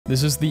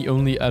This is the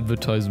only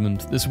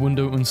advertisement this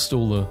window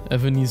installer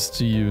ever needs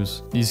to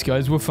use. These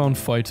guys were found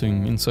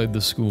fighting inside the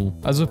school.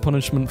 As a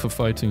punishment for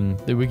fighting,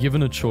 they were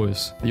given a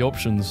choice. The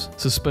options: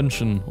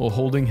 suspension or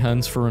holding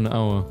hands for an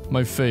hour.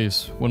 My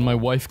face when my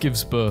wife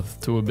gives birth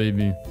to a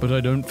baby. But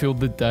I don't feel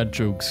the dad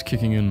jokes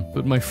kicking in.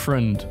 But my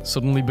friend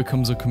suddenly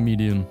becomes a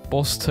comedian.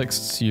 Boss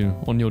texts you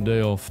on your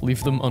day off.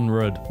 Leave them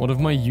unread. One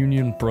of my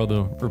union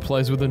brother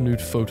replies with a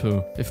nude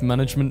photo if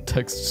management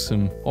texts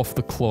him off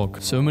the clock.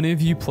 So many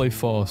of you play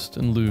fast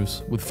and loose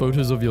with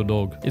photos of your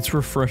dog. It's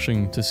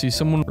refreshing to see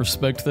someone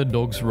respect their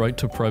dog's right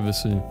to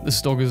privacy.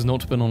 This dog has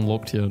not been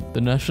unlocked yet.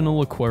 The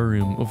National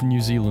Aquarium of New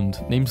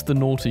Zealand names the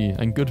naughty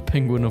and good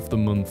penguin of the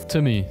month.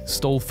 Timmy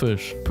stole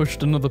fish,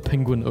 pushed another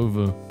penguin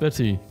over.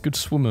 Betty, good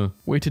swimmer,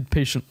 waited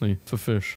patiently for fish.